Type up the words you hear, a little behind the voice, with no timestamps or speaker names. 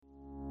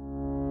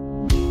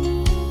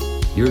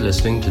You're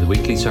listening to the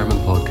weekly sermon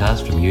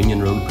podcast from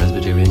Union Road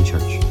Presbyterian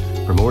Church.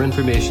 For more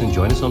information,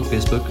 join us on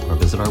Facebook or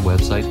visit our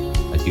website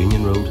at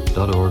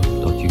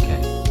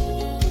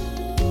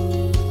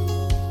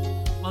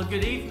unionroad.org.uk. Well,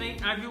 good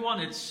evening, everyone.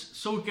 It's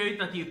so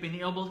good that you've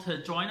been able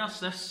to join us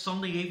this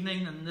Sunday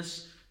evening in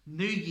this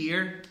new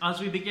year as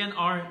we begin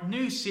our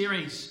new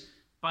series,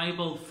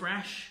 Bible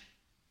Fresh.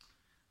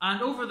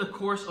 And over the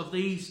course of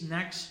these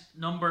next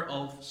number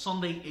of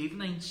Sunday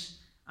evenings,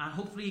 and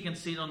hopefully you can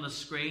see it on the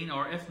screen,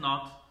 or if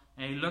not,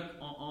 look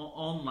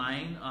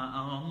online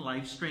on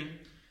live stream.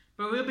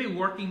 But we'll be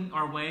working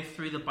our way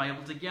through the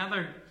Bible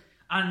together.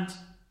 And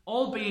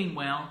all being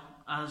well,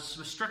 as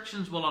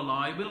restrictions will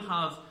allow, we'll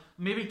have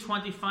maybe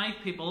 25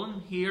 people in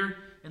here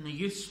in the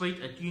youth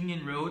suite at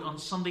Union Road on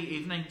Sunday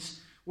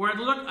evenings, where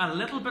it'll look a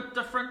little bit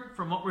different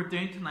from what we're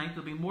doing tonight.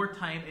 There'll be more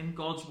time in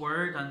God's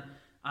Word and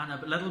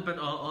a little bit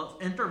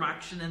of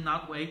interaction in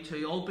that way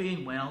too, all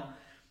being well.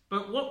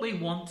 But what we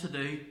want to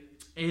do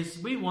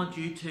is we want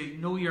you to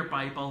know your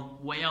Bible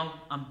well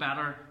and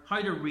better,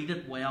 how to read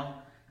it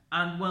well.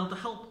 And well, to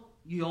help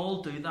you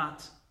all do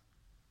that,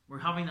 we're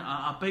having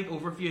a big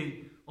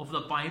overview of the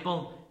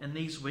Bible in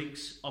these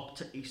weeks up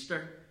to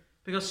Easter.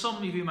 Because some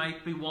of you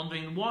might be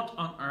wondering, what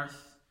on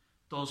earth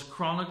does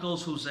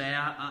Chronicles,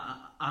 Hosea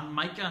and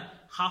Micah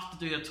have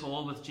to do at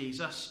all with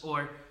Jesus?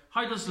 Or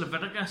how does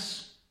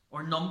Leviticus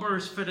or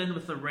Numbers fit in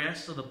with the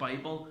rest of the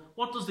Bible?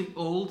 What does the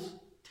Old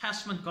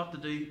Testament got to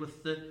do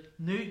with the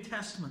New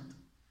Testament?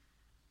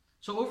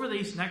 So over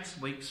these next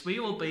weeks,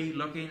 we will be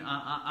looking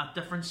at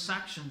different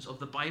sections of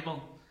the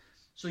Bible.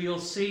 So you'll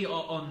see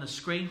on the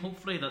screen,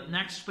 hopefully, that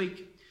next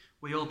week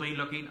we will be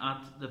looking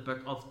at the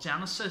book of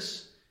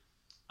Genesis.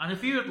 And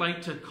if you would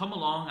like to come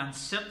along and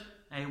sit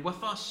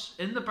with us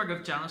in the book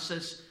of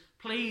Genesis,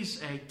 please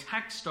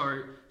text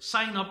or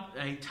sign up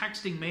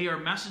texting me or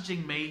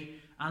messaging me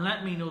and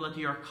let me know that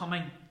you are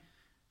coming.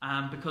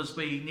 Because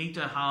we need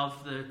to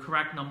have the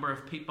correct number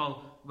of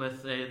people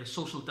with the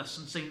social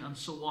distancing and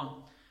so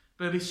on.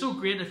 But it would be so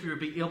great if you would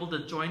be able to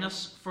join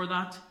us for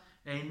that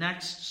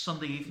next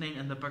Sunday evening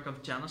in the book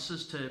of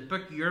Genesis, to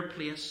book your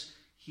place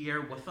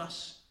here with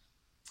us.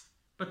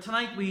 But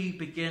tonight we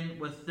begin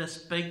with this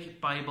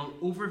big Bible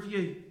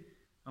overview.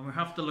 And we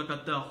have to look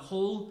at the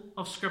whole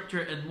of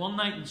Scripture in one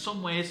night. In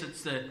some ways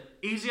it's the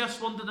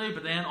easiest one to do,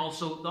 but then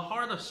also the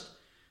hardest.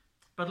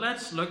 But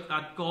let's look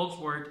at God's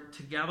Word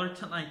together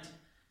tonight.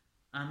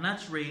 And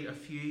let's read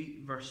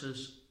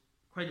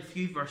quite a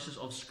few verses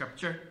of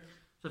Scripture.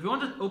 So if you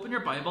want to open your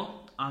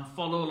Bible and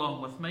follow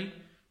along with me,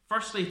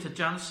 firstly to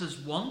Genesis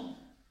 1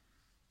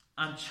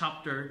 and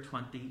chapter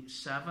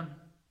 27.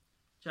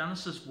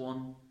 Genesis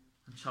 1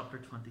 and chapter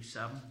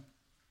 27.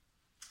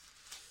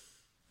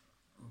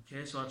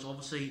 Okay, so it's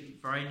obviously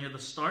very near the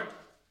start.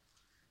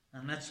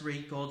 And let's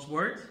read God's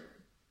Word.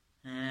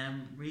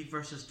 Read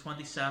verses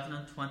 27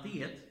 and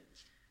 28.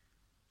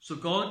 So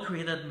God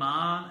created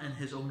man in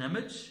his own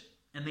image.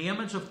 In the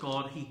image of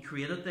God he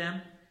created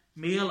them.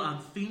 Male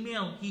and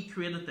female he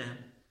created them.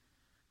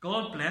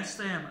 God blessed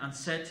them and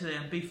said to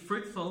them, "Be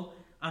fruitful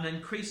and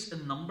increase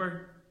in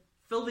number.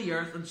 Fill the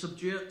earth and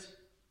subdue it.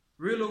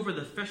 Rule over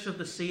the fish of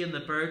the sea and the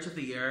birds of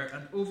the air,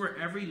 and over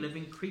every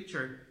living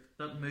creature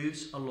that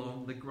moves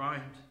along the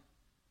ground."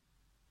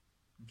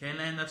 Okay,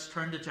 then let's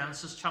turn to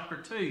Genesis chapter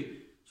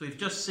 2. So we've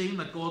just seen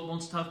that God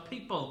wants to have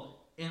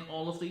people in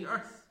all of the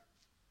earth.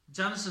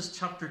 Genesis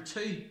chapter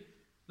 2.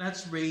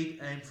 Let's read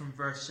from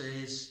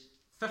verses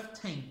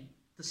 15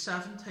 to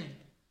 17.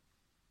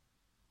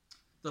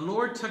 The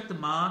Lord took the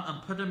man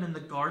and put him in the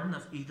Garden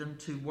of Eden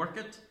to work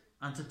it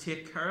and to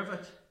take care of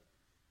it.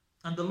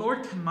 And the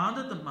Lord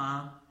commanded the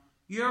man,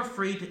 "You are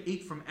free to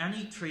eat from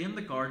any tree in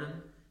the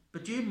garden,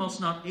 but you must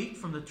not eat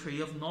from the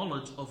tree of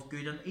knowledge of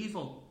good and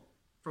evil.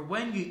 For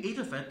when you eat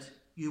of it,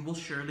 you will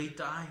surely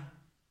die."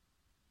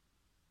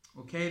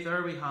 Okay,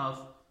 there we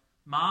have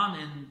man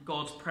in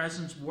God's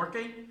presence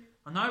working.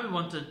 And now we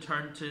want to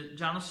turn to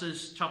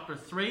Genesis chapter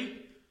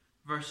 3,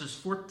 verses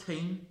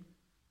 14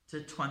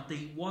 to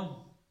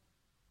 21.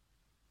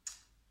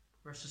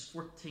 Verses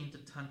 14 to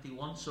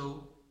 21.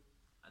 So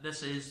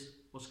this is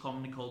what's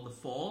commonly called the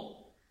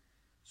fall.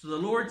 So the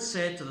Lord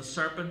said to the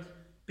serpent,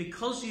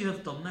 "Because you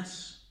have done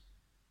this,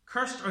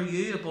 cursed are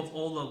you above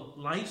all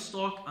the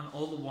livestock and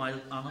all the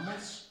wild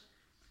animals.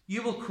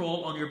 You will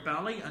crawl on your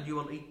belly and you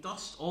will eat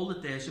dust all the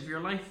days of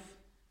your life.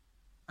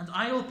 And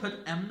I will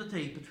put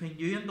enmity between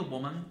you and the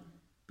woman,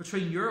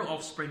 between your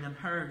offspring and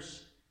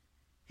hers.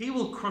 He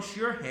will crush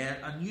your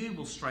head and you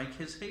will strike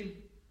his heel."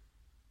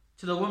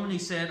 To the woman he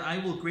said, "I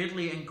will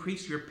greatly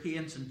increase your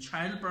pains in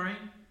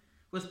childbearing.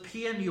 With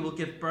pain you will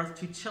give birth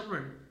to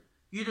children.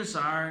 Your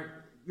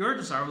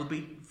desire will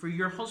be for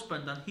your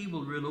husband, and he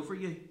will rule over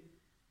you."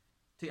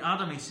 To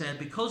Adam he said,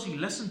 "Because you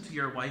listened to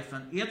your wife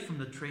and ate from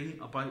the tree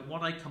about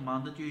what I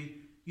commanded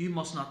you, you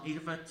must not eat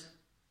of it.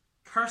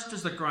 Cursed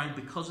is the ground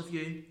because of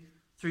you.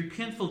 Through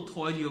painful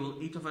toil you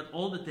will eat of it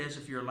all the days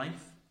of your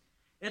life.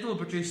 It will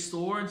produce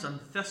thorns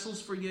and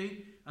thistles for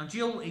you, and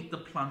you will eat the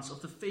plants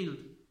of the field.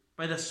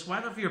 By the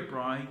sweat of your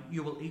brow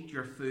you will eat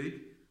your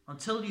food,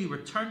 until you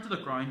return to the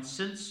ground,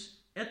 since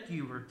it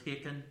you were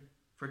taken,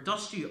 for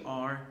dust you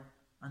are,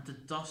 and to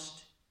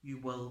dust you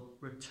will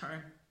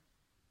return.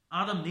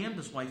 Adam named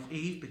his wife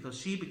Eve because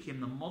she became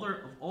the mother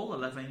of all the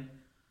living.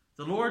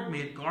 The Lord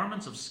made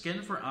garments of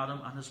skin for Adam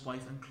and his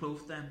wife and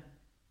clothed them.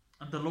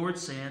 And the Lord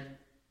said,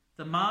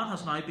 the man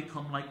has now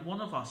become like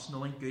one of us,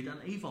 knowing good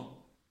and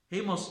evil.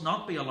 He must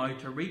not be allowed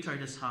to reach out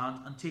his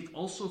hand and take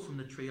also from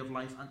the tree of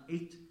life and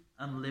eat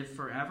and live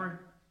forever.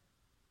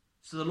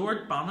 So the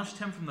Lord banished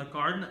him from the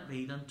Garden of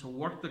Eden to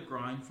work the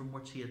ground from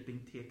which he had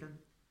been taken.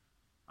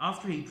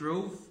 After he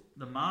drove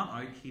the man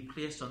out, he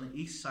placed on the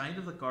east side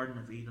of the Garden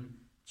of Eden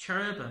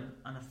cherubim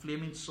and a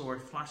flaming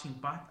sword flashing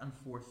back and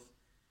forth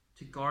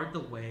to guard the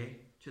way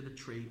to the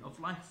tree of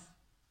life.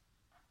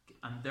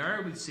 And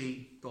there we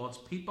see God's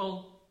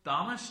people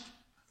banished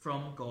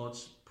from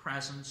God's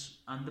presence,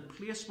 and the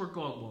place where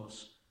God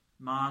was,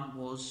 man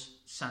was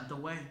sent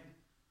away.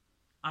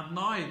 And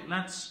now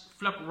let's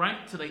flip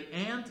right to the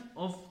end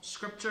of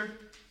Scripture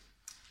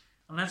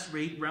and let's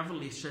read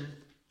Revelation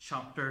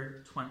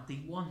chapter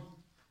 21.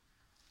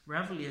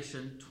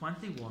 Revelation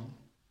 21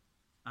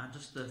 and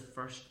just the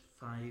first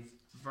 5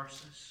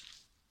 verses.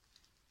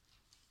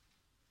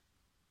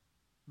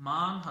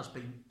 Man has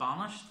been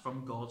banished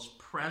from God's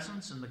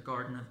presence in the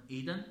Garden of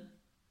Eden.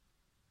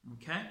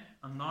 Okay?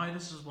 And now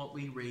this is what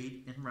we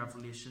read in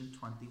Revelation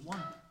 21.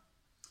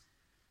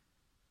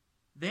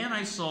 Then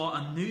I saw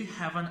a new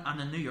heaven and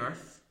a new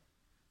earth,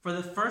 for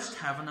the first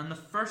heaven and the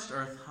first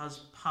earth has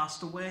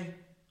passed away,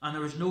 and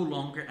there is no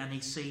longer any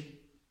sea.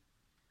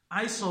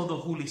 I saw the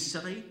holy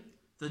city,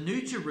 the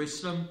new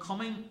Jerusalem,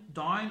 coming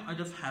down out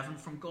of heaven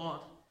from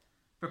God,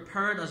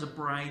 prepared as a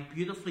bride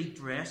beautifully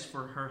dressed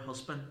for her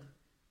husband.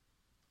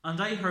 And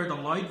I heard a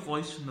loud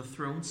voice from the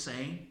throne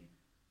saying,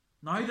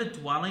 now the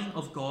dwelling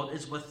of God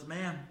is with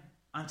men,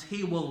 and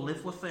he will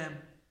live with them.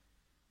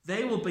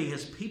 They will be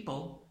his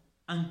people,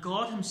 and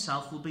God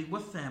himself will be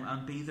with them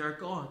and be their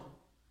God.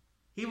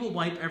 He will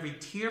wipe every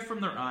tear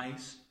from their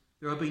eyes.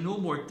 There will be no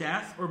more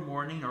death or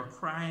mourning or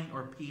crying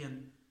or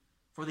pain,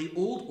 for the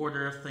old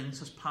order of things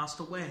has passed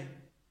away.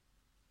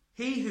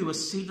 He who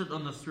was seated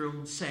on the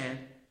throne said,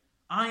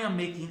 I am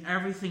making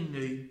everything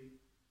new.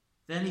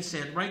 Then he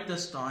said, write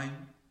this down,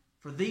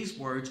 for these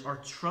words are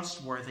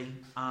trustworthy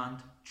and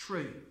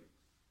true.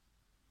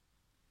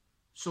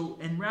 So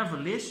in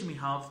Revelation we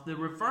have the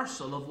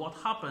reversal of what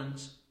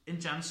happens in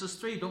Genesis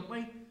 3, don't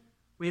we?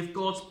 We have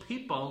God's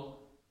people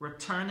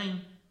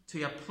returning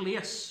to a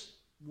place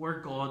where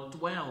God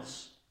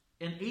dwells.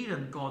 In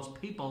Eden, God's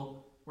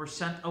people were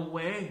sent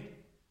away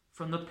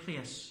from the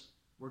place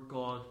where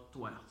God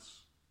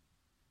dwells.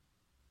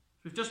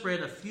 We've just read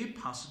a few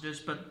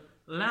passages, but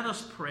let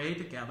us pray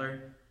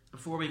together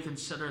before we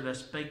consider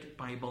this big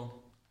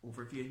Bible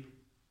overview.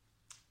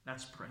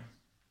 Let's pray.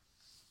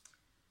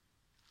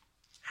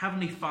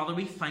 Heavenly Father,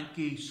 we thank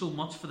you so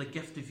much for the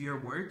gift of your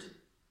word.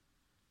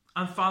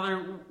 And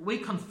Father, we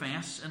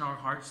confess in our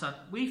hearts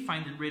that we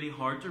find it really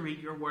hard to read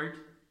your word.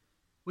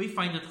 We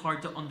find it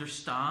hard to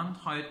understand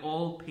how it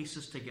all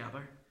pieces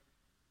together.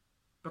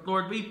 But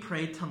Lord, we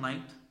pray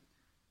tonight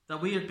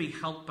that we would be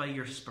helped by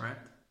your Spirit,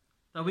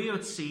 that we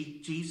would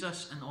see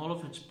Jesus in all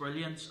of his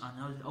brilliance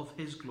and of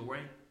his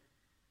glory.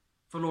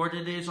 For Lord,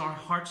 it is our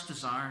heart's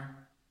desire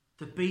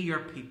to be your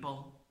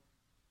people,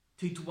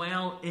 to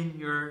dwell in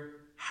your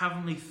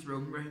heavenly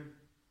throne room,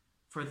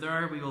 for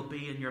there we will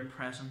be in your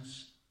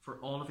presence for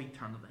all of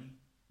eternity,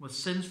 with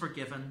sins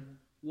forgiven,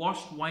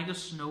 washed white as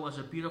snow as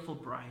a beautiful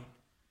bride,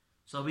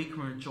 so that we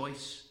can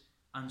rejoice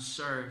and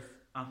serve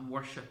and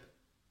worship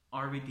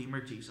our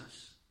Redeemer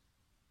Jesus.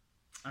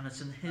 And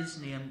it's in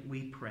his name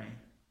we pray.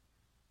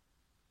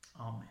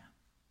 Amen.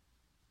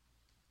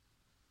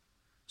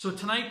 So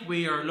tonight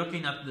we are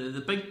looking at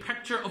the big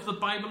picture of the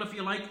Bible, if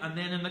you like, and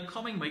then in the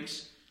coming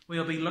weeks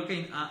we'll be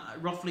looking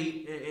at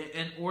roughly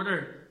in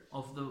order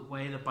of the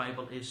way the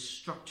Bible is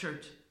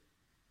structured.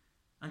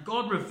 And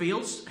God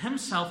reveals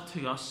himself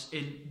to us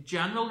in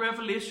general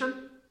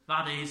revelation,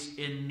 that is,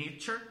 in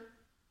nature.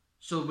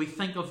 So we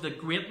think of the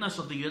greatness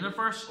of the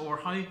universe or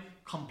how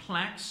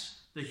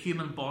complex the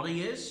human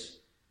body is.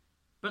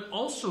 But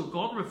also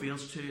God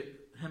reveals to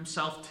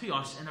himself to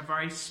us in a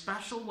very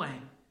special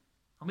way.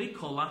 And we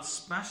call that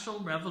special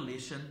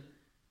revelation,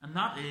 and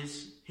that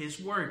is his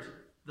word,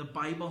 the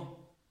Bible,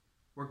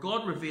 where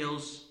God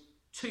reveals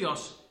to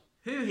us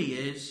who he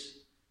is,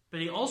 but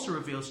he also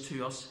reveals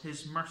to us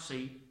his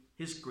mercy,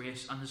 his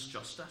grace and his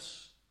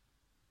justice.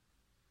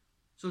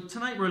 So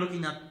tonight we're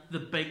looking at the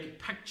big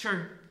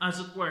picture, as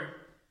it were.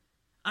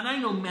 And I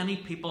know many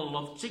people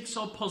love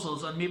jigsaw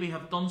puzzles and maybe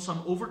have done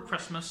some over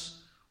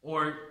Christmas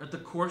or at the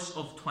course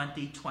of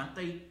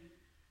 2020.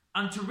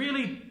 And to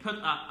really put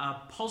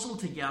a puzzle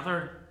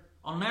together,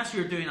 unless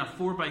you're doing a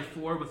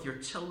 4x4 with your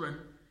children,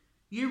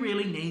 you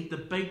really need the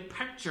big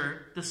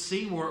picture to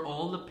see where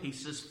all the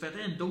pieces fit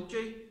in, don't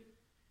you?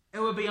 It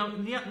would be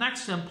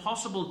next to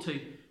impossible to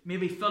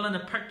maybe fill in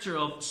a picture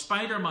of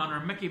Spider-Man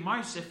or Mickey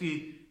Mouse if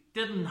you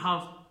didn't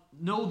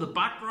know the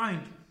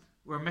background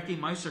where Mickey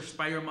Mouse or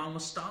Spider-Man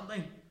was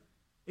standing.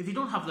 If you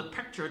don't have the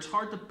picture, it's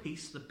hard to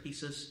piece the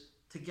pieces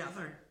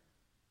together.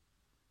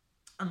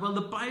 And well,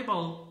 the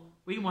Bible,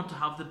 we want to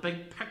have the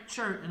big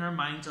picture in our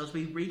minds as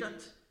we read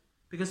it.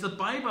 Because the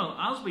Bible,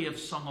 as we have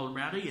sung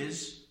already,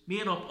 is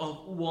made up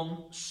of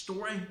one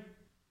story.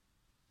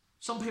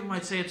 Some people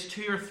might say it's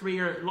 2 or 3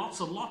 or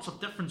lots of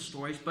different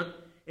stories,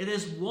 but it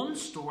is one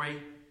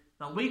story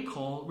that we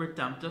call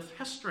redemptive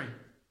history.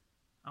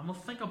 And we'll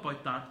think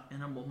about that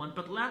in a moment.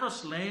 But let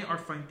us lay our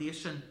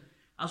foundation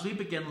as we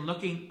begin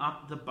looking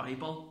at the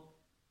Bible.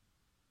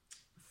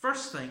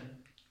 First thing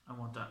I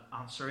want to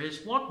answer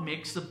is, what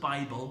makes the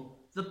Bible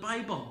the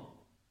Bible?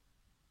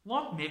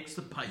 What makes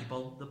the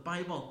Bible the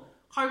Bible?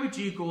 How would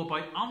you go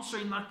about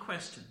answering that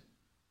question?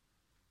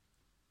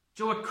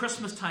 Joe, at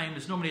Christmas time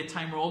is normally a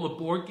time where all the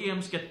board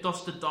games get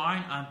dusted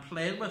down and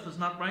played with, isn't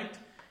that right?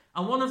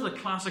 And one of the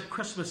classic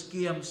Christmas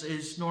games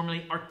is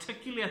normally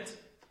Articulate,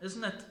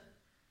 isn't it?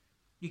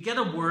 You get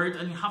a word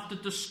and you have to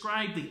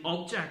describe the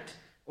object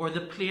or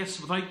the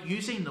place without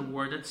using the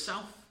word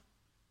itself.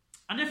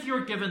 And if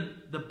you're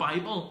given the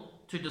Bible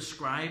to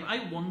describe,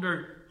 I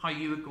wonder how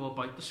you would go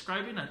about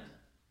describing it.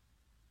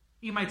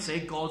 You might say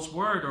God's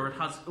Word, or it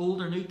has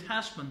Old or New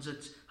Testaments,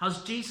 it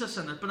has Jesus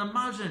in it. But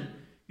imagine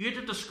you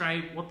had to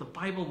describe what the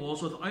Bible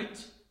was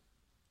without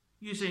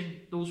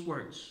using those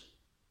words.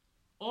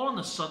 All of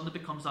a sudden it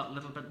becomes that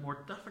little bit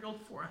more difficult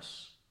for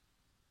us.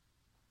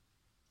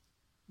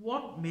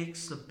 What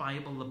makes the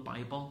Bible the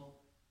Bible?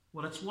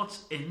 Well, it's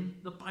what's in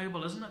the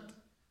Bible, isn't it?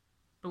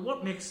 But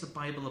what makes the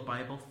Bible the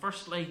Bible?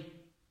 Firstly,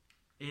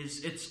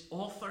 is its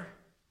author.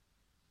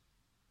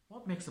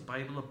 What makes the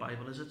Bible the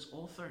Bible is its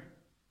author.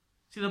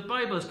 See, the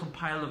Bible is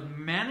compiled of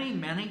many,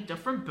 many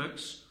different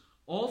books,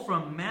 all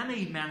from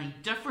many, many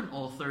different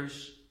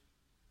authors,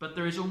 but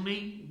there is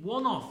only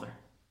one author,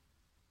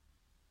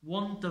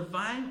 one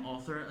divine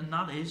author, and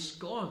that is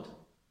God.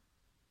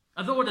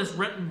 Although it is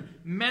written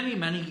many,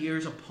 many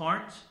years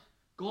apart,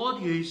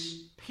 God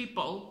used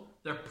people,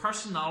 their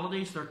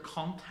personalities, their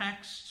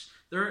contexts,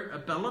 their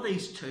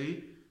abilities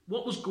to,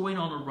 what was going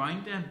on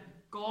around them.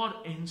 God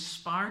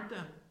inspired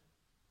them.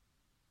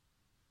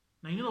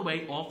 Now, you know the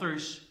way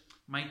authors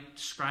might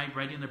describe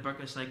writing their book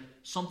as like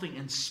something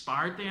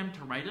inspired them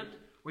to write it,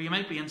 or you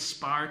might be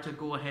inspired to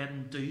go ahead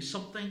and do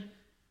something.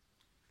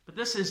 But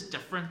this is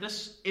different.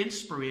 This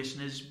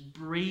inspiration is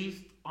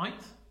breathed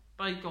out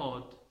by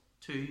God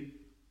to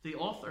the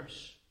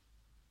authors.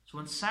 So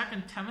in 2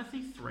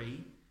 Timothy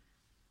 3,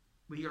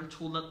 we are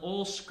told that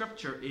all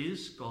Scripture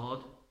is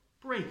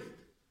God-breathed.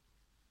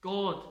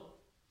 God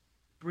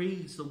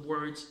breathes the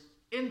words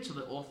into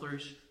the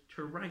authors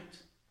to write.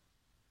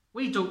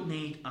 We don't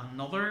need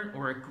another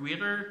or a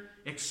greater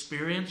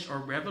experience or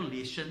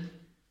revelation,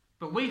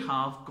 but we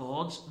have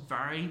God's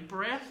very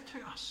breath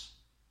to us,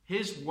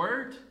 His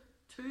word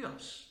to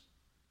us.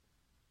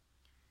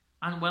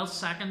 And well,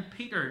 2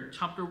 Peter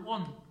chapter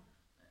 1,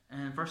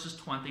 verses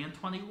 20 and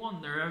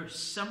 21, there are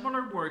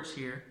similar words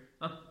here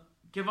that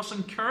give us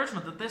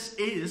encouragement that this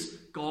is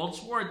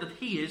God's word, that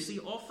He is the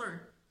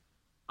author.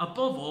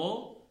 Above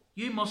all,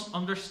 you must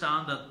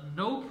understand that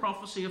no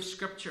prophecy of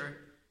Scripture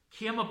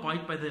came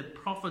about by the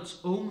prophet's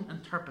own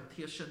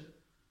interpretation.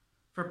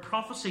 For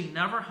prophecy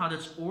never had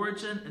its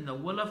origin in the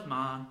will of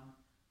man,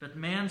 but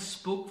men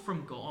spoke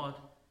from God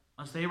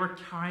as they were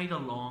carried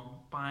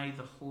along by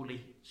the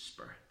Holy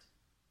Spirit.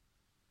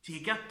 Do you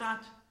get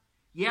that?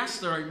 Yes,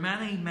 there are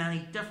many,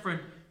 many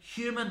different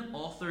human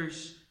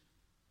authors,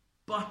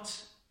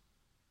 but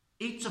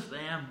each of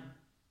them,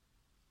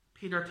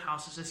 Peter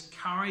tells us, is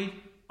carried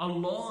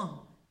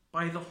along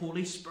by the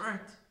Holy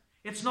Spirit.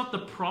 It's not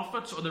the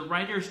prophet's or the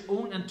writer's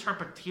own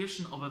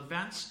interpretation of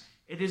events.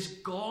 It is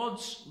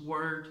God's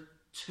word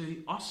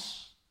to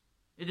us.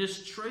 It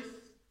is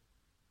truth.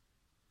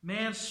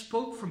 Men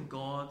spoke from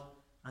God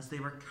as they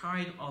were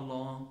carried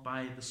along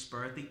by the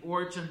Spirit. The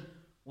origin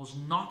was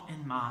not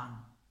in man,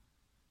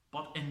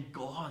 but in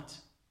God.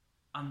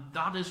 And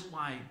that is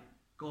why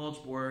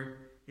God's word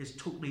is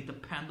totally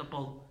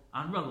dependable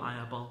and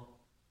reliable,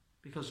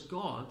 because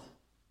God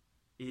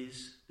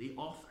is the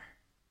author.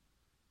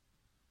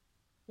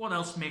 What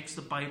else makes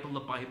the Bible the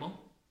Bible?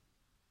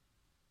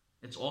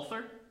 Its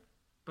author,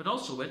 but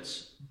also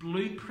its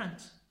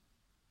blueprint.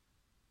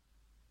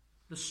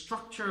 The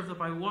structure of the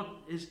Bible, what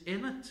is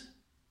in it?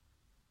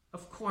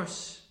 Of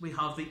course, we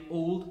have the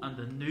Old and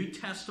the New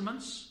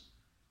Testaments.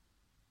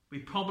 We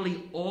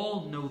probably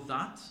all know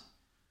that.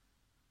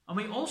 And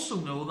we also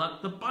know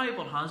that the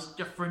Bible has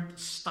different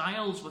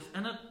styles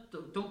within it,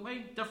 don't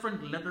we?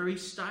 Different literary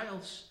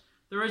styles.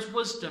 There is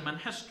wisdom and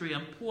history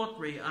and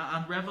poetry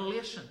and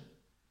revelation.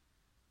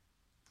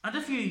 And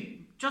if you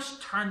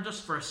just turn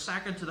just for a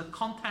second to the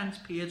contents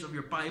page of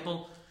your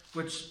Bible,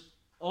 which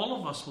all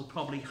of us will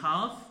probably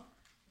have,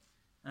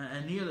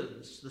 and near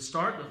the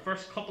start, the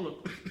first couple of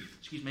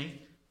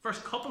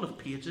first couple of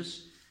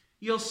pages,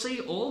 you'll see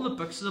all the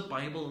books of the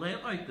Bible laid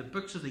out, the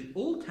books of the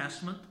Old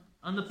Testament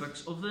and the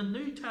books of the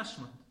New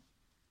Testament.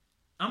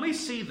 And we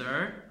see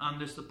there,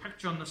 and there's the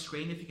picture on the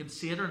screen if you can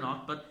see it or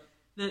not, but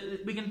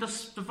we can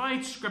just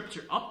divide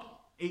Scripture up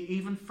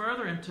even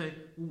further into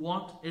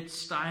what its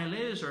style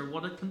is or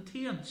what it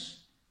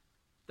contains.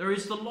 There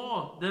is the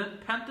law, the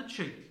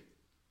Pentateuch.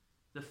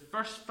 the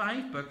first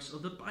 5 books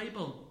of the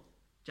Bible: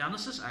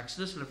 Genesis,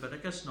 Exodus,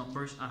 Leviticus,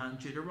 Numbers, and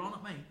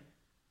Deuteronomy.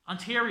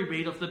 And here we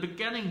read of the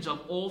beginnings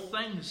of all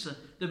things,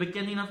 the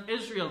beginning of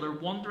Israel, their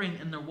wandering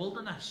in the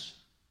wilderness,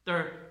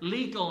 their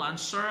legal and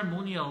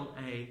ceremonial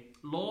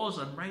laws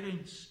and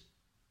writings.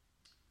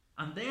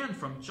 And then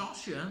from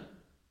Joshua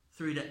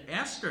through to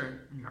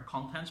Esther, in your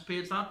contents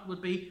page, that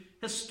would be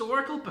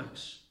historical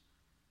books.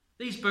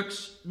 These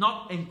books,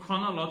 not in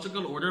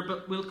chronological order,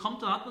 but we'll come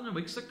to that in the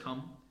weeks that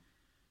come.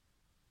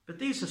 But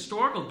these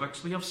historical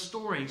books, we have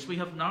stories, we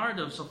have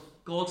narratives of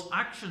God's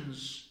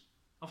actions,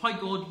 of how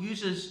God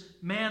uses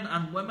men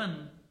and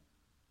women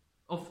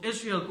of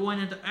Israel going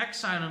into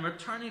exile and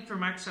returning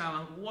from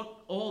exile, and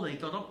what all they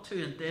got up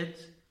to and did.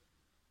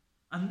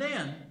 And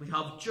then we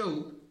have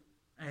Job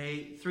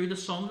through the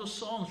Songs of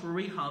Songs, where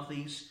we have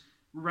these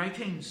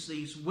writings,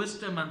 these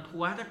wisdom and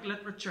poetic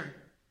literature.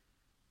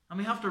 And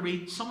we have to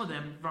read some of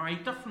them very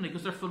differently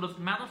because they're full of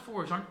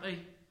metaphors, aren't they?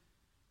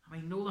 And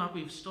we know that.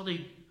 We've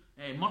studied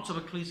much of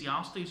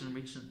Ecclesiastes in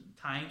recent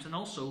times, and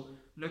also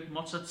looked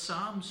much at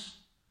Psalms.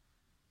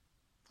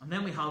 And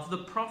then we have the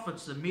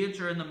prophets, the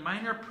major and the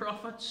minor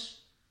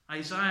prophets,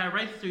 Isaiah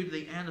right through to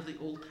the end of the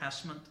Old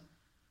Testament.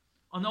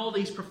 On all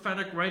these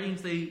prophetic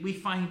writings, we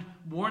find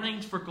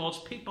warnings for God's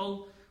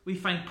people. We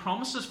find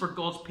promises for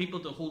God's people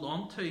to hold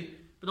on to,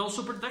 but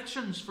also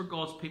predictions for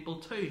God's people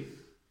too.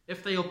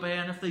 If they obey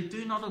and if they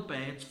do not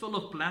obey, it's full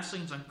of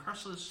blessings and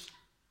curses.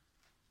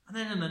 And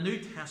then in the New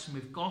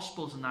Testament, we have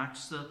Gospels and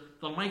Acts,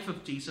 the life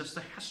of Jesus,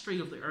 the history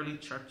of the early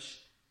church.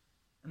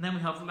 And then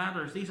we have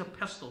letters, these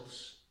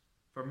epistles,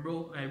 from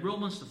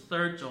Romans to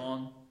 3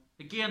 John.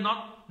 Again,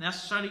 not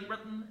necessarily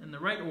written in the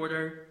right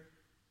order,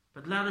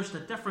 but letters to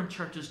different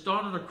churches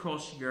dotted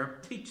across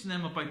Europe, teaching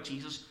them about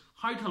Jesus,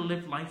 how to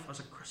live life as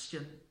a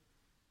Christian.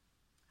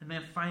 And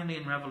then finally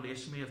in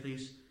Revelation, we have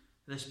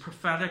this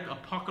prophetic,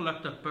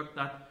 apocalyptic book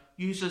that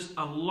uses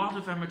a lot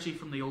of imagery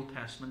from the Old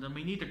Testament. And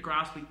we need to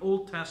grasp the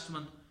Old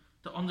Testament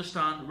to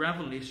understand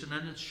Revelation.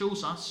 And it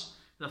shows us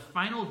the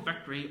final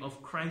victory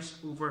of Christ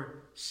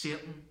over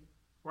Satan,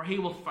 where he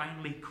will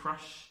finally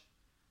crush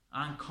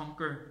and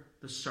conquer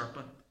the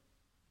serpent,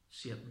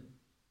 Satan,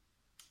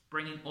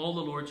 bringing all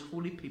the Lord's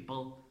holy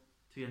people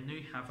to a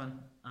new heaven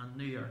and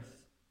new earth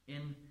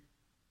in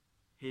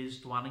his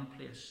dwelling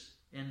place,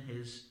 in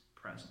his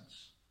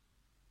presence.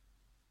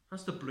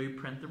 That's the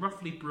blueprint, the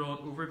roughly broad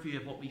overview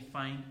of what we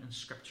find in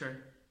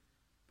Scripture.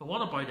 But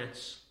what about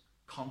its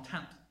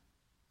content?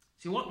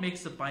 See, what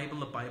makes the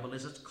Bible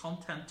is its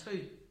content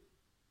too.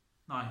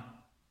 Now,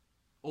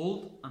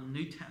 Old and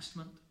New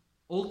Testament.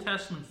 Old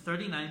Testament,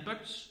 39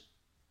 books.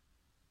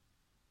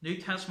 New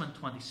Testament,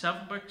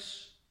 27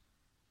 books.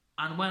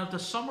 And well, to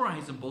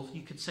summarise them both,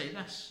 you could say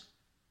this: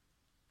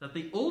 that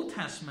the Old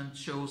Testament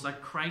shows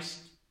that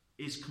Christ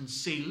is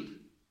concealed,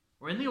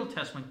 or in the Old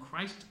Testament,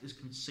 Christ is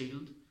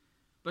concealed,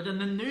 but in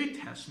the New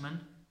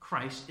Testament,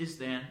 Christ is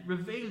then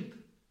revealed.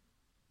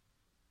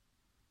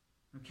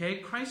 Okay,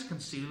 Christ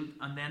concealed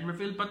and then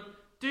revealed, but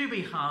do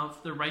we have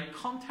the right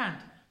content?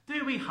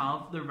 Do we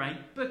have the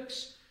right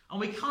books? And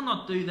we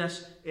cannot do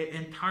this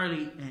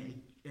entirely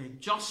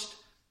just,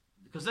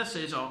 because this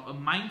is a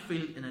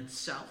minefield in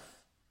itself.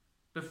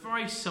 But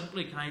very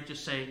simply, can I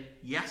just say,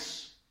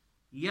 yes.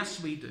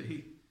 Yes, we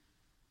do.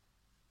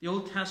 The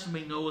Old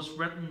Testament, we know, was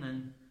written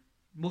in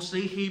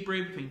mostly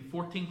Hebrew between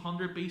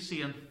 1400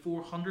 BC and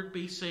 400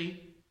 BC.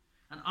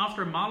 And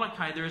after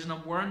Malachi, there is an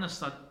awareness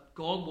that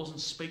God wasn't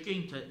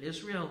speaking to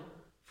Israel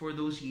for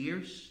those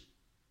years.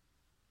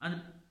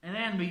 And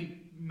then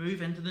we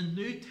move into the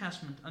New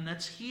Testament, and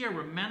it's here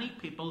where many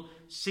people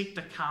seek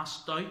to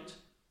cast doubt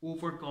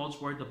over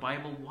God's Word, the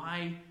Bible.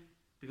 Why?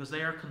 Because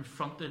they are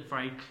confronted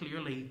very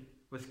clearly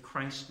with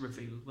Christ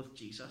revealed, with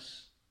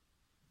Jesus.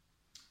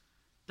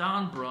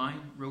 Dan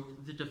Brown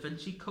wrote The Da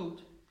Vinci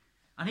Code,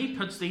 and he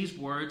puts these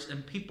words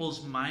in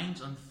people's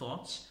minds and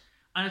thoughts,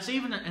 and it's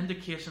even an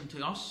indication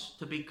to us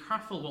to be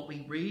careful what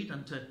we read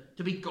and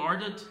to be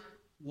guarded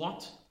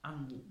what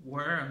and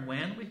where and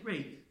when we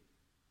read.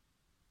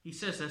 He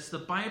says this: the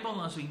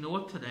Bible as we know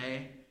it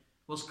today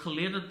was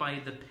collated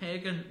by the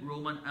pagan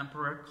Roman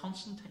Emperor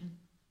Constantine.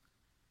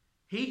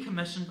 He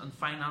commissioned and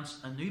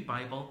financed a new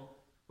Bible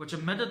which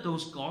omitted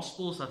those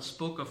Gospels that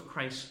spoke of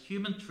Christ's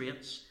human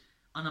traits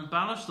and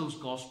embellished those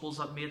Gospels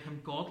that made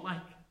him godlike.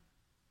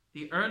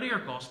 The earlier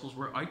Gospels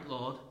were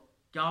outlawed,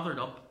 gathered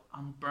up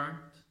and burnt.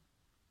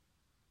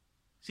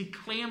 See,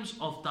 claims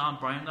of Dan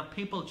Brown that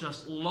people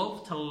just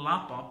love to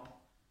lap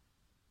up,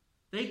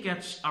 they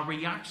get a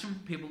reaction from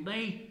people.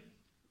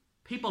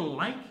 People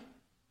like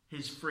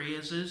his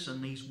phrases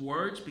and these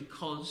words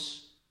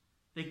because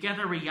they get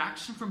a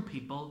reaction from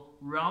people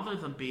rather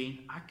than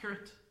being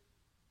accurate.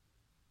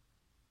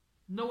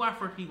 No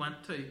effort he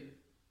went to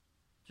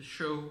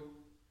show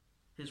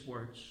his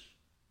words.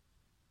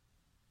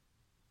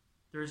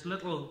 There is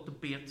little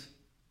debate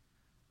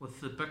with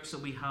the books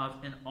that we have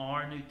in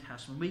our New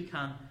Testament. We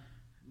can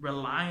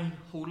rely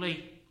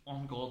wholly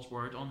on God's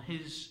Word, on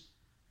his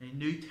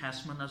New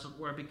Testament, as it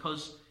were,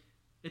 because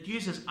it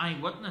uses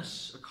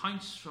eyewitness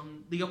accounts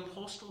from the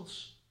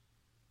apostles.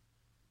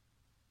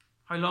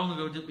 How long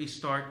ago did we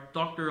start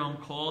Doctor on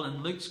Call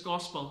in Luke's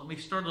Gospel? And we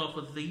started off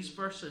with these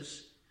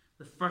verses,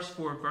 the first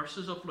 4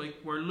 verses of Luke,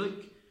 where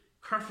Luke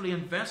carefully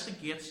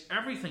investigates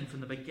everything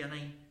from the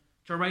beginning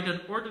to write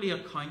an orderly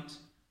account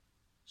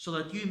so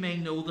that you may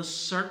know the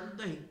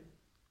certainty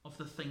of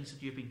the things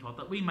that you've been taught,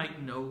 that we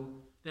might know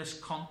this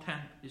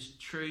content is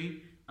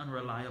true and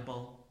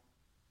reliable.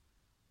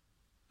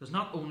 Because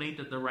not only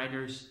did the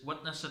writers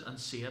witness it and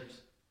see it,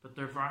 but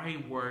their very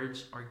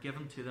words are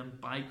given to them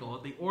by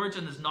God. The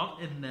origin is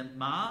not in the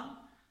man,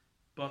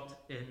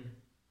 but in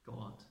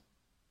God.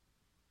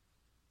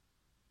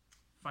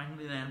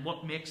 Finally then,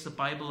 what makes the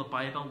Bible a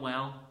Bible?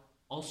 Well,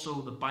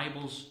 also the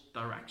Bible's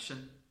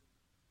direction.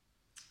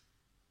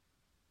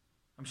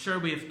 I'm sure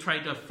we've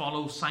tried to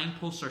follow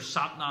signposts or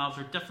sat-navs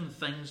or different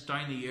things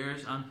down the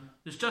years, and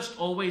there's just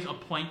always a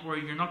point where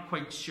you're not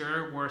quite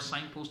sure where a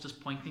signpost is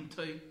pointing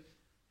to.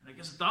 And I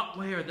guess that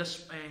way or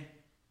this way.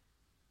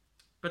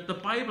 But the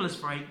Bible is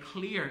very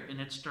clear in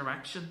its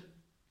direction.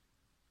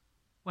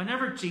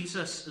 Whenever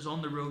Jesus is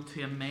on the road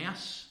to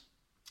Emmaus,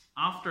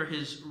 after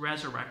his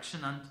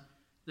resurrection, and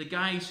the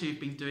guys who've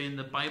been doing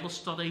the Bible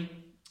study,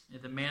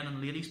 the men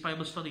and ladies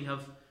Bible study,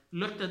 have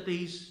looked at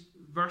these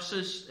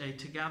verses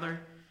together.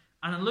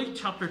 And in Luke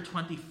chapter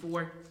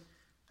 24,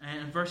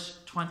 and verse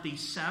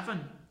 27,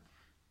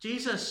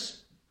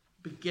 Jesus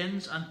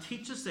begins and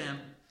teaches them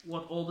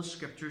what all the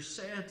scriptures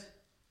said.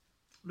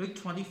 Luke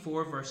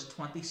 24, verse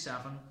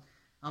 27.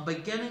 And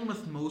beginning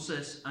with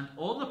Moses and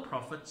all the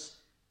prophets,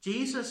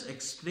 Jesus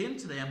explained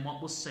to them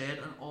what was said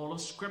in all of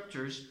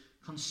scriptures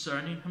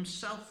concerning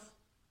himself.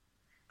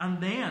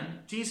 And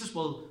then Jesus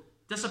will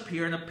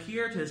disappear and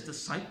appear to his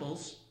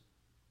disciples.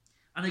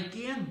 And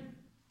again,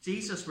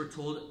 Jesus, we're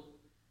told,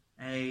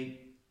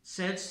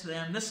 says to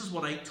them, "This is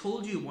what I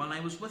told you while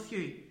I was with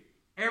you.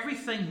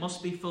 Everything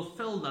must be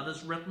fulfilled that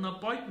is written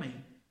about me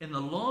in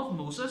the law of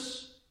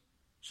Moses."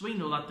 So we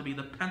know that to be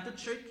the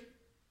Pentateuch,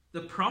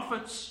 the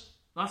prophets,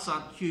 that's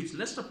that huge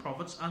list of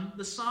prophets, and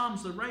the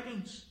Psalms, the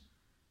writings.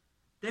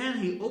 Then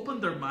he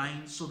opened their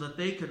minds so that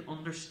they could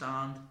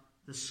understand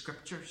the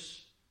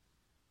scriptures.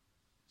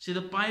 See,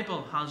 the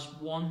Bible has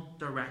one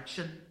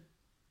direction.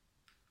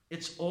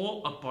 It's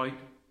all about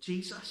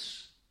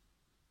Jesus.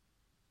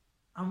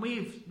 And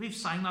we've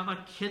sang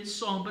that kids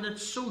song, but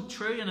it's so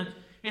true, and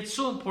it's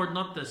so important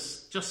not to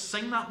just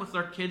sing that with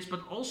our kids,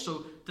 but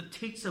also to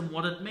teach them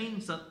what it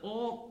means, that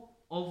all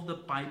of the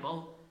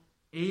Bible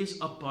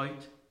is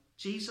about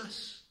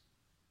Jesus.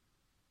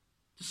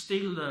 To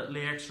steal the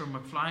lyrics from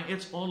McFly,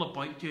 it's all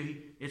about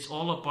you. It's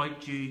all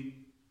about you,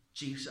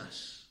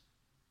 Jesus.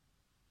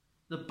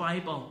 The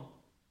Bible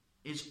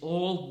is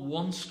all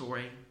one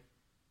story,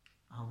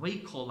 and we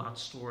call that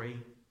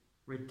story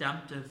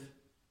redemptive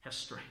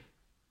history.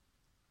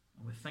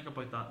 And we'll think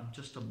about that in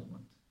just a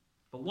moment.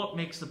 But what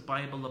makes the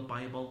Bible the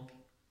Bible?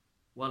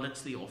 Well,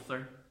 it's the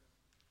author.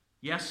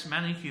 Yes,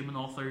 many human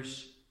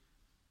authors,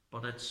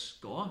 but it's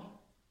God.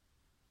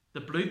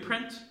 The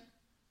blueprint,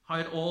 how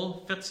it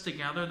all fits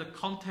together, the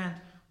content,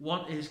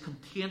 what is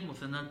contained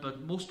within it, but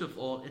most of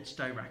all, its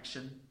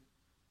direction,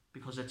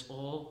 because it's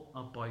all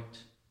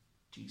about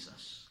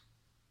Jesus.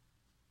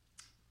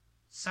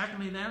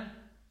 Secondly then,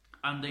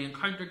 and the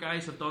Encounter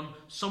guys have done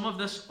some of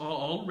this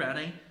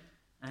already,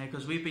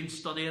 because we've been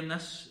studying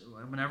this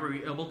whenever we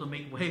were able to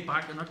meet way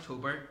back in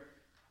October.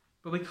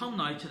 But we come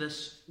now to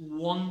this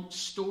one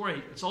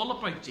story. It's all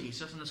about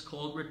Jesus, and it's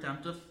called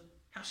redemptive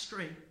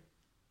history.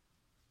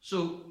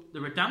 So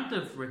the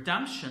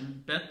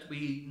redemption bit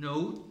we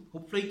know,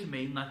 hopefully, to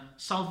mean that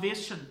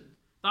salvation,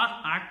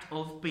 that act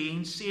of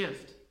being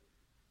saved.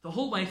 The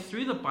whole way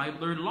through the Bible,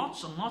 there are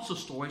lots and lots of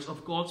stories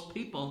of God's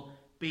people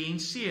being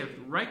saved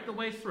right the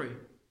way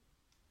through.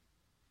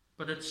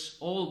 But it's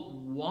all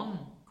one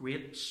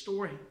great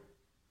story.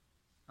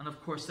 And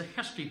of course, the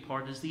history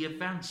part is the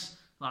events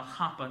that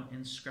happen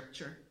in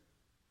Scripture.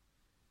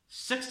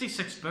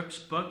 66 books,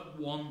 but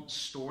one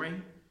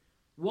story.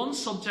 One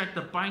subject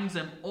that binds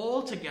them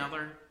all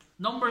together.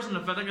 Numbers and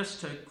Leviticus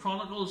to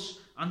Chronicles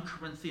and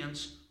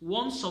Corinthians.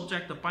 One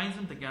subject that binds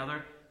them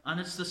together. And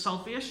it's the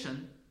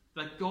salvation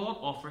that God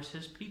offers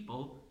his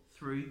people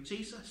through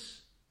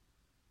Jesus.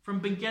 From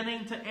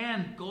beginning to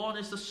end, God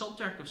is the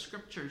subject of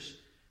Scriptures.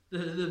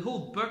 The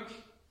whole book,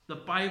 the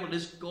Bible,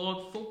 is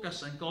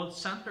God-focused and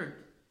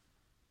God-centered.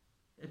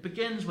 It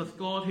begins with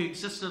God who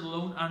existed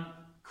alone and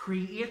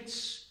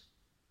creates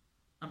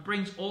and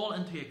brings all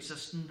into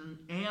existence, and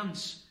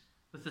ends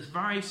with this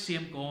very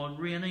same God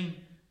reigning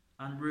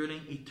and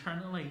ruling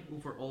eternally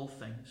over all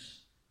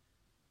things.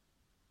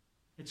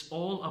 It's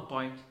all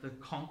about the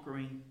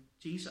conquering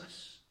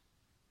Jesus.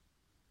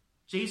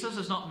 Jesus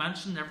is not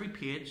mentioned every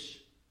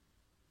page,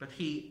 but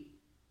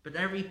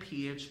every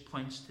page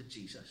points to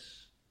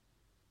Jesus.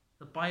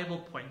 The Bible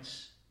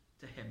points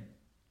to him.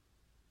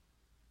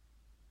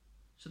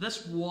 So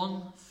this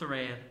one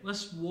thread,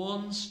 this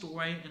one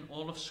story in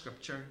all of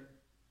Scripture,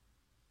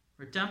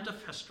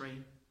 redemptive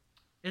history,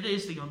 it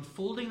is the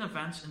unfolding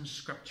events in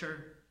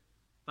Scripture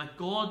that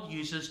God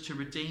uses to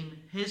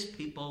redeem his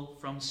people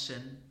from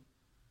sin,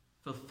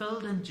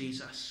 fulfilled in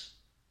Jesus,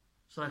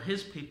 so that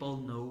his people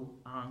know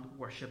and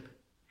worship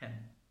him.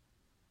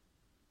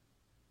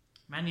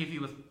 Many of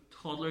you with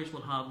toddlers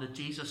will have the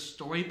Jesus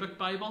Storybook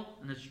Bible,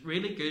 and it's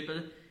really good,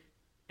 but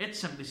it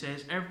simply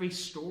says every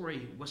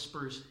story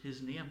whispers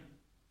his name.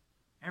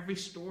 Every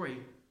story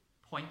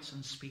points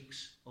and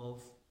speaks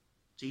of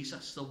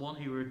Jesus, the one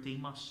who will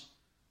redeem us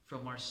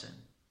from our sin.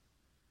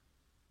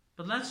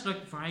 But let's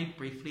look very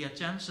briefly at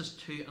Genesis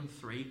 2 and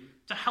 3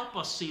 to help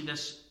us see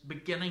this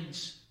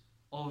beginnings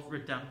of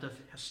redemptive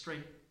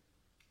history.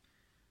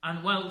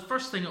 And well, the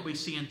first thing that we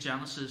see in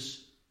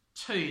Genesis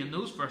 2, in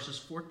those verses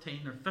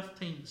 14 or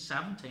 15 to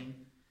 17,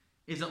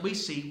 is that we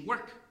see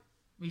work.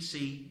 We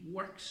see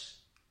works.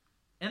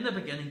 In the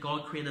beginning,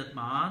 God created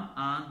man,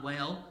 and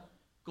well,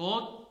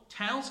 God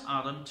tells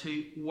Adam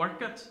to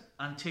work it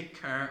and take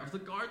care of the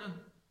garden.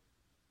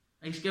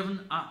 He's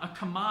given a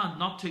command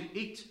not to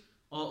eat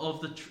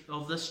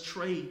of this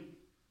tree.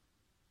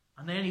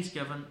 And then he's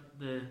given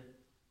the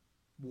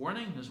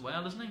warning as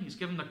well, isn't he? He's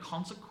given the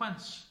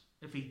consequence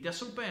if he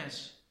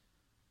disobeys.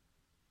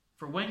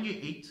 For when you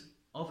eat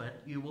of it,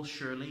 you will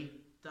surely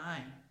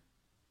die.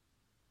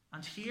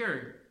 And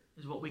here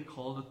is what we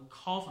call the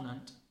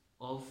covenant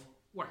of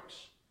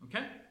works.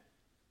 Okay?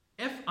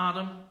 If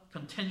Adam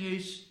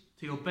continues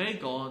to obey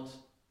God,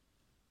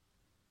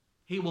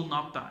 he will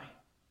not die.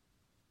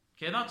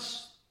 Okay,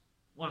 that's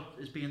what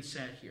is being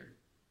said here.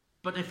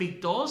 But if he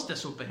does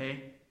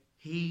disobey,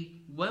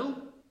 he will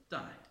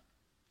die.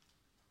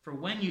 For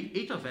when you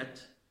eat of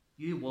it,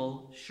 you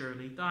will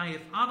surely die.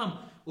 If Adam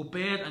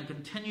obeyed and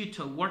continued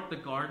to work the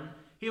garden,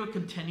 he would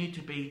continue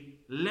to be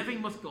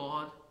living with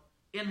God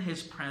in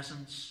his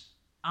presence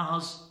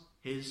as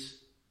his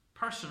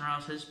person, or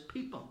as his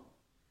people.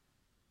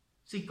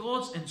 See,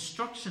 God's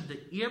instruction to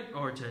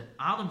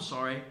Adam,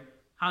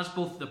 has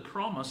both the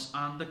promise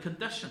and the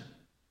condition.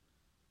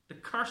 The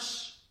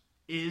curse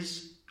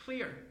is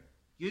clear.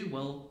 You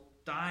will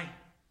die.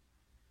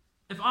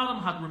 If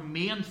Adam had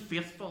remained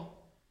faithful,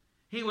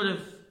 he would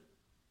have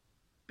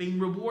been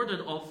rewarded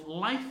of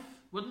life,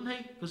 wouldn't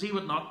he? Because he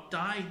would not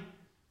die.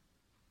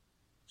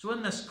 So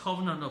in this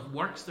covenant of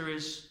works, there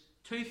is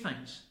two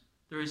things.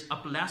 There is a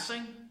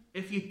blessing.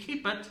 If you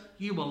keep it,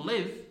 you will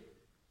live.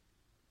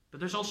 But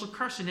there's also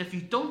cursing. If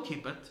you don't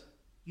keep it,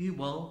 you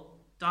will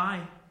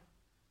die.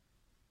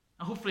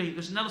 And hopefully,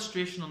 there's an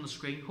illustration on the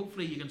screen.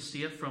 Hopefully you can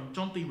see it from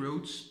Jonty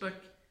Rhodes' book.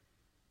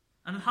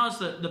 And it has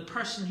the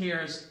person here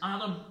as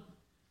Adam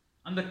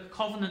and the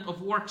covenant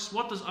of works.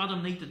 What does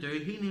Adam need to do?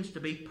 He needs to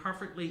be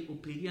perfectly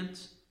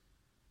obedient.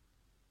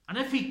 And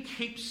if he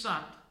keeps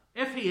that,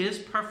 if he is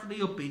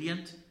perfectly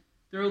obedient,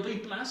 there will be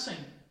blessing.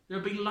 There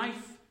will be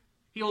life.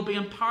 He will be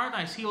in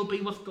paradise. He will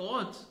be with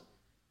God.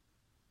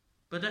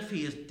 But if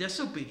he is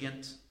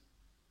disobedient,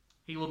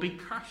 he will be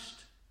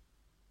cursed.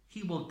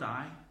 He will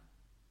die.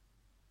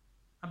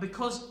 And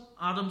because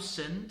Adam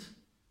sinned,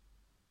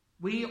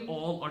 we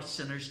all are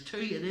sinners too.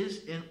 It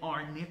is in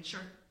our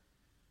nature.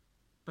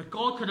 But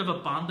God could have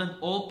abandoned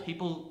all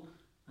people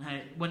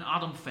when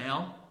Adam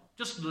fell,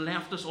 just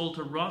left us all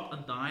to rot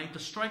and die, to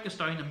strike us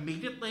down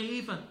immediately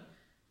even.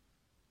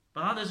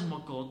 But that isn't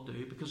what God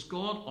do, because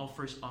God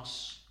offers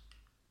us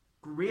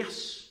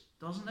grace,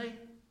 doesn't he?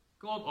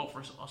 God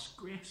offers us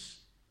grace.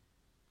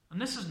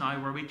 And this is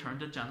now where we turn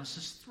to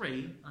Genesis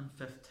 3 and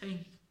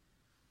 15.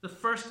 The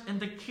first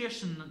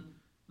indication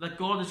that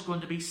God is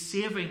going to be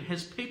saving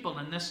his people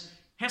in this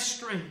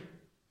history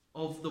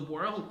of the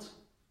world.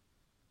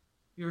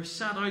 You're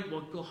set out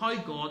how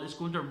God is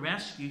going to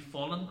rescue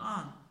fallen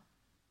man.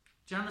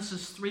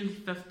 Genesis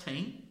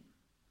 3:15.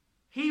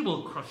 He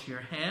will crush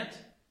your head.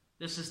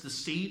 This is the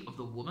seed of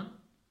the woman.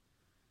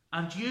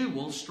 And you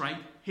will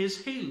strike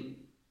his heel.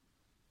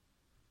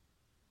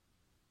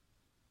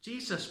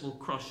 Jesus will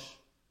crush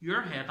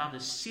your head. That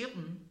is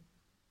Satan.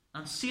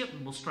 And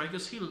Satan will strike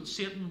his heel.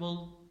 Satan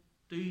will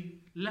do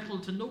little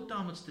to no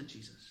damage to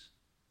Jesus.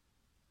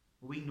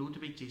 We know to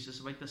be Jesus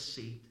about the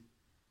seed.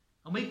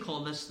 And we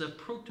call this the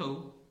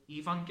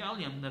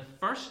proto-evangelium. The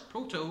first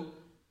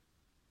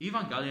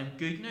proto-evangelium,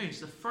 good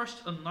news. The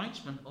first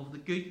announcement of the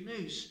good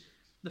news.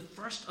 The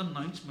first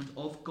announcement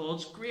of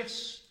God's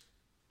grace.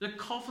 The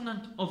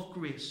covenant of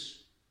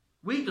grace.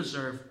 We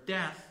deserve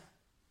death,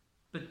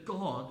 but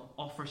God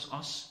offers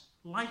us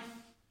life.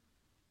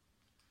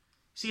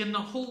 See, in the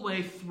whole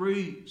way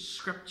through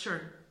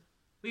Scripture,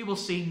 we will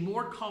see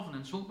more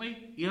covenants, won't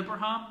we?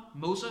 Abraham,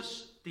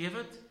 Moses,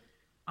 David.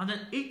 And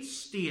at each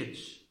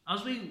stage,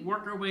 as we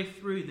work our way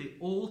through the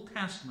Old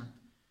Testament,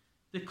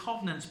 the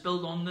covenants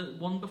build on the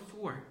one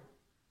before.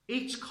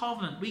 Each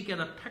covenant, we get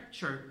a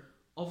picture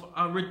of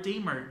a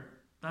Redeemer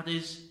that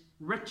is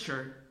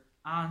richer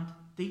and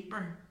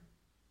deeper.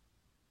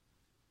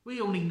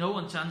 We only know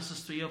in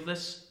Genesis 3 of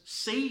this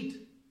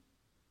seed.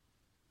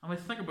 And we'll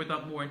think about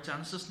that more in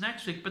Genesis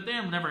next week. But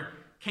then whenever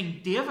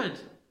King David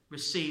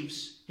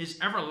receives his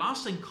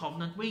everlasting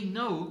covenant, we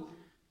know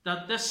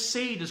that this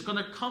seed is going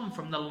to come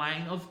from the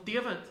line of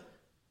David.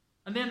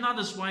 And then that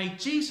is why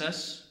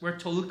Jesus, we're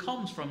told,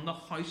 comes from the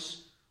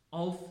house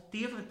of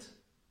David.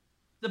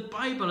 The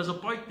Bible is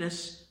about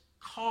this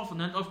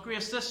covenant of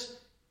grace, this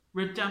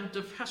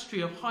redemptive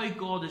history of how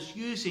God is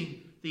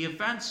using the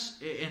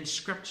events in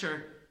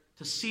Scripture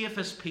to save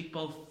his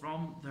people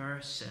from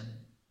their sin.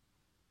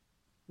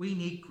 We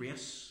need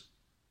grace.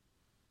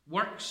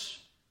 Works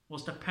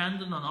was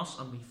dependent on us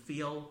and we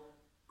fail.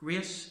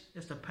 Grace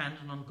is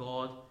dependent on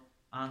God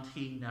and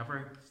he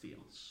never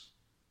fails.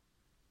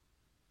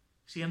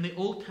 See, in the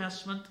Old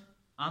Testament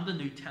and the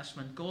New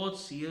Testament, God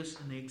saves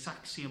in the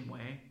exact same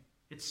way.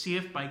 It's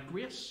saved by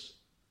grace.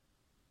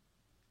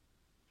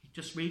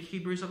 Just read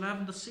Hebrews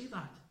 11 to see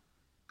that.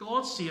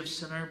 God saves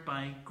sinner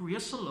by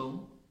grace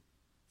alone,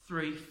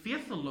 through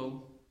faith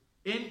alone,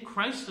 in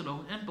Christ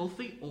alone, in both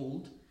the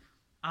Old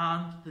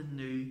and the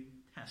New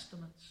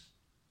Testaments.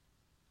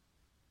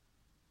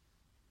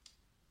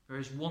 There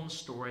is one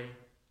story,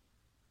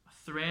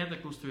 a thread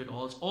that goes through it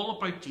all. It's all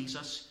about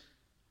Jesus.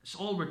 It's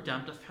all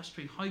redemptive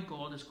history, how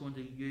God is going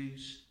to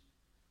use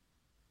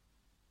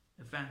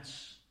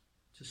events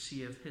to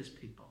save his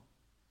people.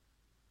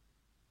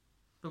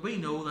 But we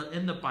know that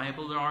in the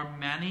Bible there are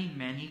many,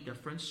 many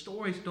different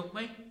stories, don't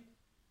we?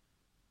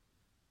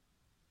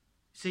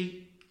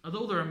 See,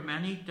 although there are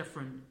many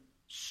different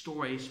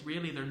stories,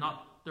 really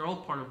they're all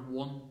part of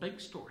one big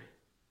story.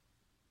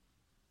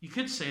 You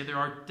could say there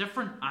are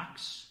different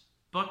acts,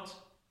 but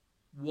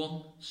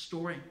one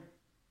story.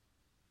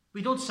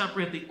 We don't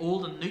separate the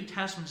Old and New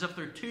Testaments as if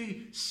they're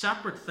two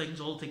separate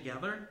things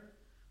altogether,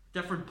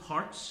 different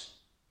parts.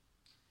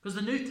 Because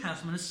the New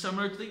Testament is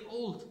similar to the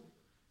Old.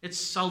 It's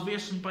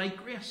salvation by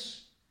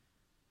grace.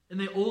 In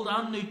the Old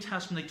and New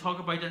Testament, they talk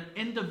about an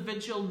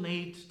individual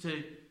need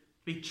to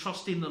be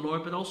trusting the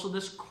Lord, but also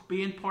this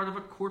being part of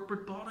a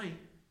corporate body.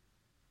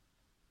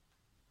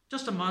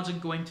 Just imagine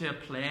going to a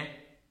play.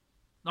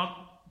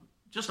 Not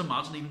just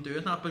imagine even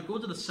doing that, but go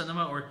to the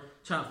cinema or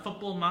to a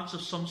football match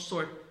of some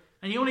sort,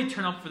 and you only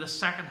turn up for the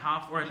second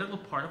half or a little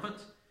part of it.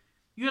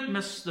 You'd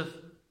miss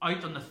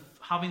out on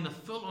having the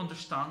full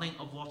understanding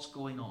of what's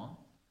going on.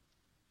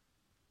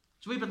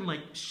 It's a wee bit like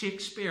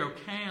Shakespeare,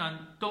 okay? And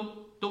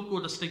don't go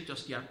to sleep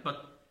just yet.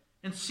 But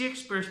in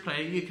Shakespeare's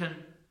play, you can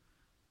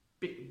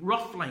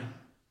roughly,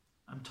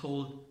 I'm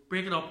told,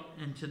 break it up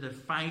into the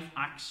 5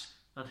 acts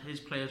that his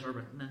plays are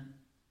written in.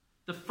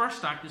 The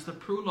first act is the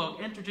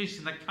prologue,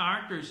 introducing the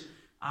characters,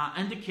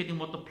 indicating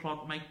what the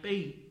plot might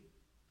be.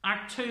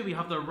 Act 2, we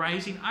have the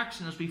rising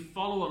action as we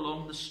follow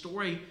along the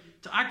story.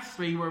 To Act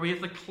 3, where we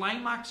have the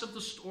climax of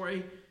the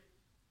story.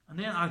 And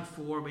then Act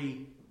 4,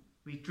 we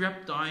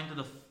drip down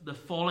to the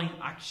falling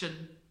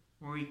action,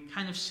 where we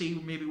kind of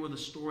see maybe where the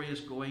story is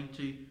going,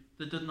 to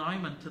the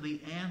denouement, to the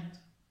end.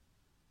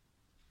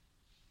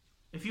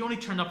 If you only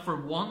turned up for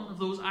one of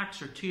those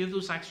acts or 2 of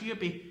those acts, you'd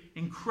be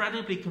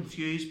incredibly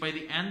confused by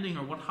the ending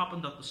or what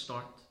happened at the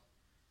start.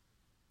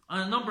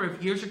 And a number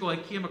of years ago, I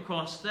came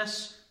across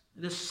this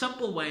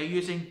simple way,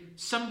 using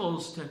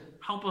symbols to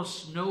help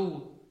us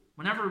know,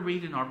 whenever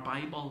reading our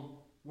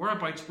Bible,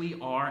 whereabouts we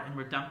are in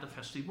redemptive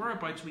history,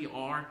 whereabouts we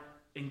are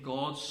in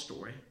God's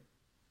story.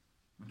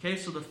 Okay,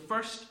 so the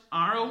first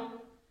arrow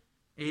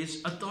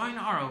is a down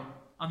arrow,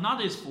 and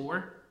that is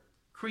for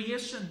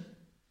creation.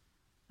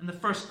 In the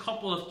first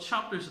couple of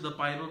chapters of the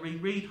Bible, we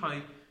read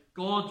how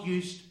God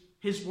used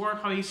his word,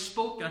 how he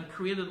spoke and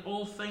created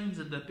all things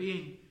into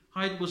being,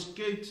 how it was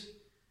good.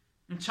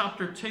 In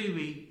chapter 2,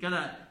 we get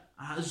a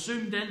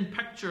zoomed in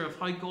picture of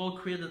how God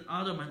created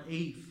Adam and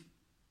Eve.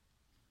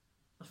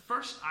 The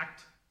first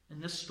act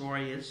in this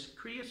story is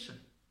creation.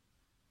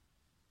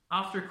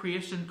 After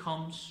creation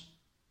comes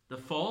the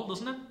fall,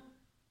 doesn't it?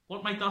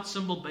 What might that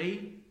symbol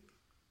be?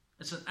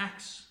 It's an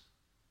X,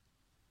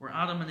 where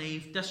Adam and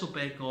Eve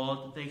disobeyed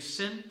God, they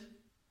sinned,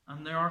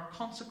 and there are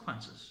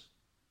consequences.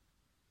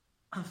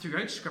 And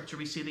throughout Scripture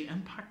we see the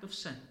impact of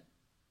sin.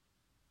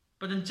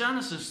 But in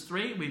Genesis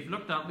 3, we've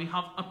looked at, we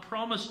have a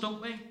promise,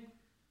 don't we?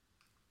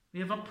 We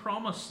have a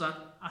promise that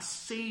a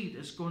seed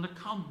is going to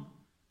come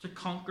to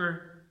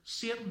conquer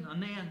Satan.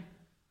 And then,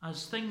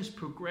 as things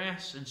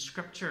progress in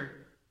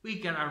Scripture, we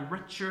get a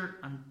richer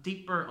and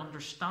deeper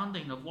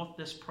understanding of what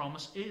this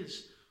promise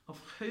is, of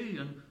who,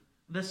 and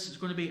this is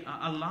going to be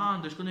a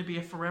land, there's going to be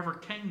a forever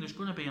king, there's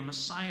going to be a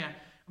Messiah.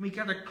 And we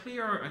get a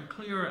clearer and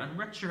clearer and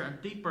richer and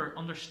deeper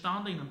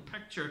understanding and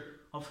picture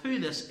of who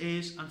this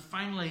is. And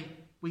finally,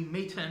 we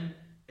meet him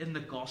in the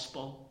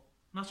gospel.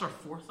 And that's our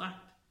fourth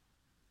act,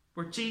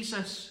 where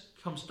Jesus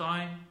comes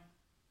down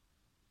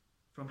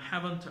from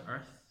heaven to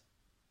earth.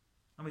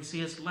 And we see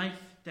his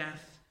life,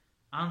 death,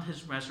 and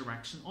his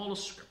resurrection. All of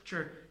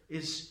Scripture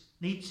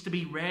needs to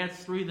be read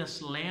through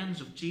this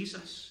lens of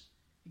Jesus.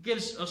 It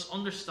gives us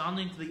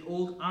understanding to the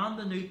Old and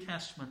the New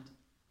Testament,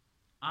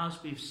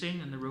 as we've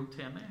seen in the road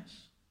to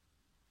Emmaus.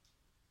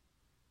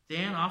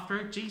 Then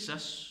after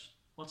Jesus,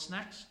 what's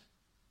next?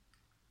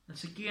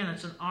 It's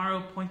an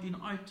arrow pointing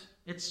out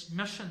its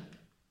mission.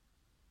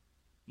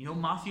 You know,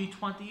 Matthew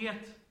 28.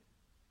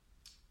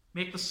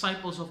 Make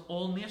disciples of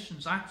all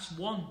nations. Acts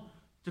 1.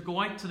 To go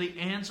out to the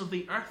ends of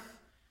the earth.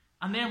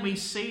 And then we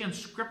see in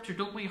Scripture,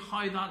 don't we,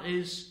 how that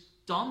is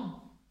done.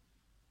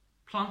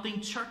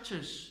 Planting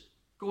churches.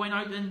 Going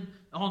out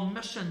on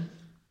mission.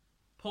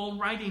 Paul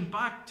writing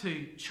back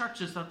to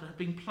churches that had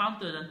been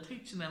planted and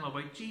teaching them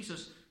about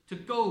Jesus to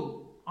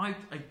go out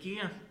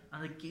again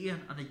and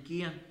again and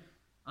again.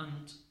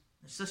 And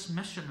it's this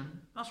mission,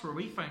 and that's where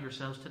we find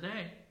ourselves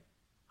today,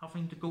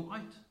 having to go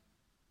out.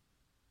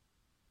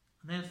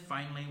 And then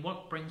finally,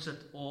 what brings it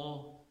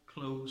all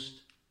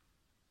closed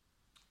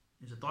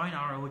is a down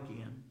arrow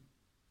again.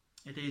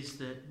 It is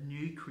the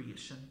new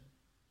creation,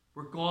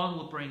 where God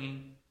will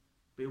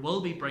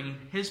be bringing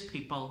his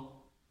people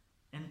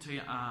into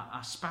a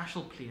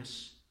special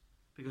place,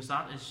 because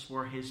that is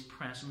where his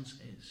presence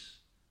is.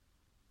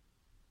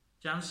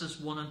 Genesis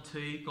 1 and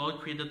 2,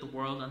 God created the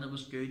world and it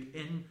was good.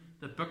 In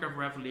the book of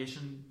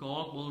Revelation,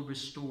 God will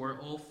restore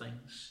all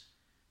things.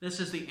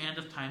 This is the end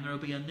of time. There will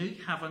be a new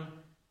heaven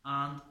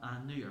and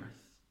a new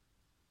earth.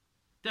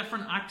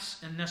 Different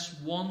acts in this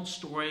one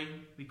story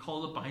we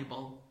call the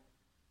Bible.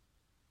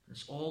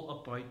 It's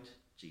all about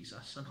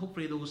Jesus. And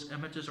hopefully those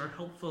images are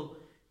helpful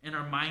in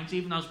our minds,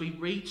 even as we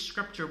read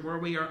scripture where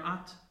we are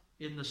at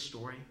in the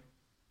story.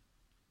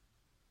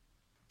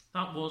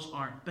 That was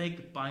our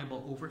big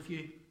Bible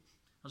overview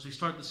as we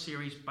start the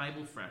series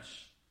Bible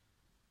Fresh.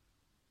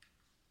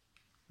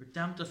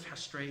 Redemptive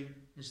history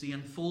is the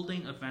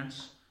unfolding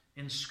events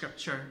in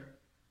scripture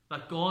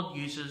that God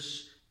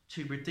uses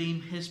to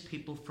redeem his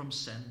people from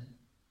sin,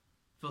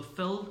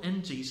 fulfilled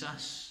in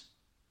Jesus,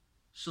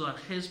 so that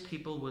his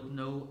people would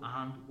know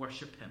and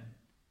worship him.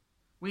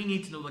 We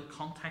need to know the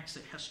context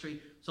of history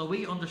so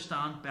we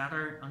understand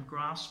better and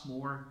grasp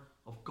more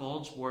of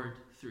God's word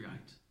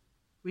throughout.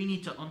 We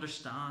need to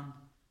understand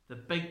the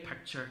big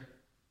picture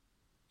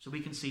so we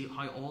can see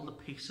how all the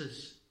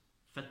pieces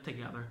fit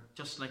together,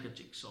 just like a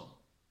jigsaw.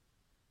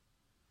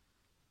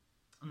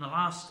 In the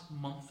last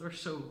month or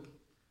so,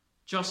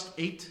 Just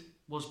Eat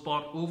was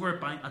bought over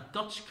by a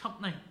Dutch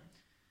company.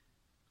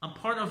 And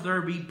part of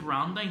their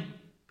rebranding,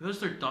 because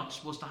they're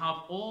Dutch, was to have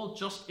all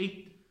Just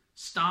Eat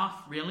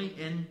staff really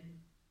in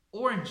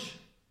orange.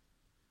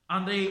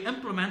 And they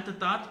implemented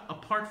that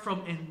apart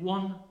from in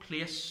one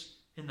place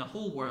in the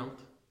whole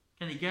world.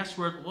 Can you guess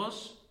where it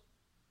was?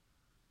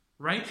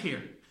 Right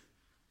here,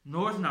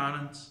 Northern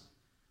Ireland.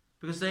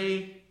 Because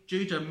they,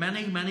 due to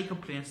many, many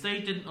complaints, they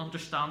didn't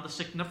understand the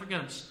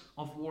significance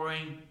of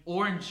wearing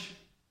orange.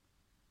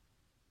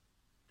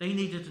 They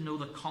needed to know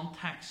the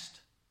context,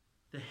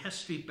 the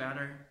history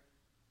better,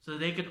 so that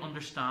they could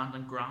understand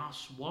and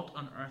grasp what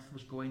on earth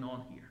was going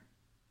on here.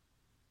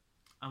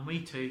 And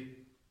we too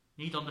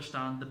need to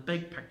understand the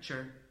big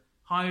picture,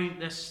 how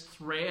this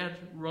thread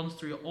runs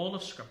through all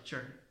of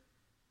Scripture,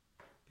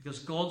 because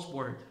God's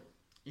Word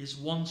is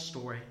one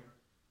story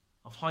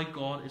of how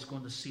God is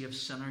going to save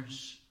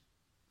sinners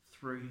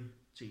through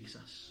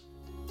Jesus.